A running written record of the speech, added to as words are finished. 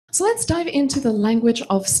So let's dive into the language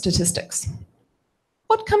of statistics.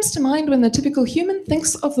 What comes to mind when the typical human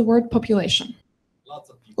thinks of the word population? Lots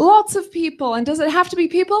of people. Lots of people. And does it have to be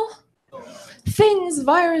people? No. Things,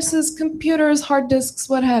 viruses, computers, hard disks,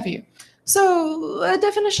 what have you. So a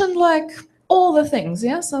definition like all the things,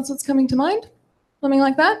 yes? That's what's coming to mind? Something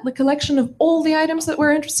like that? The collection of all the items that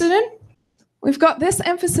we're interested in? We've got this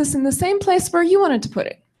emphasis in the same place where you wanted to put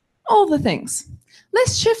it. All the things.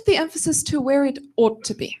 Let's shift the emphasis to where it ought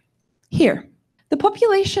to be. Here. The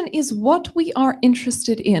population is what we are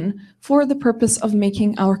interested in for the purpose of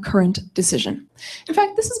making our current decision. In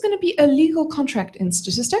fact, this is going to be a legal contract in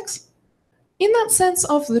statistics. In that sense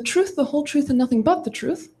of the truth, the whole truth, and nothing but the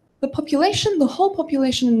truth, the population, the whole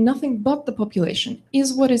population, and nothing but the population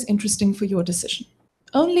is what is interesting for your decision.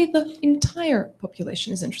 Only the entire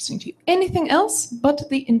population is interesting to you. Anything else but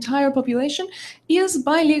the entire population is,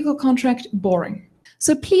 by legal contract, boring.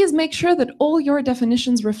 So please make sure that all your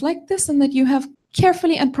definitions reflect this and that you have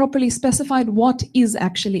carefully and properly specified what is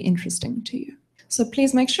actually interesting to you. So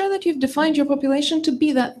please make sure that you've defined your population to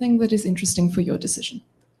be that thing that is interesting for your decision.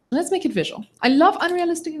 Let's make it visual. I love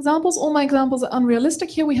unrealistic examples. All my examples are unrealistic.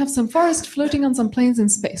 Here we have some forest floating on some planes in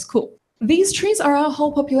space. Cool. These trees are our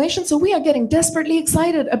whole population, so we are getting desperately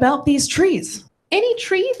excited about these trees. Any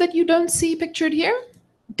tree that you don't see pictured here,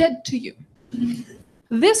 dead to you.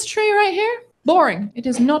 This tree right here, boring. It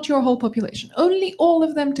is not your whole population. Only all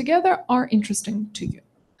of them together are interesting to you.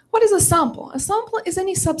 What is a sample? A sample is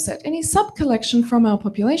any subset, any sub-collection from our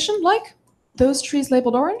population, like those trees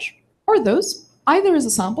labeled orange, or those. Either is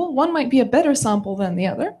a sample. One might be a better sample than the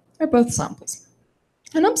other. They're both samples.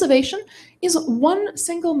 An observation is one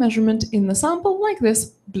single measurement in the sample, like this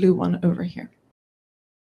blue one over here.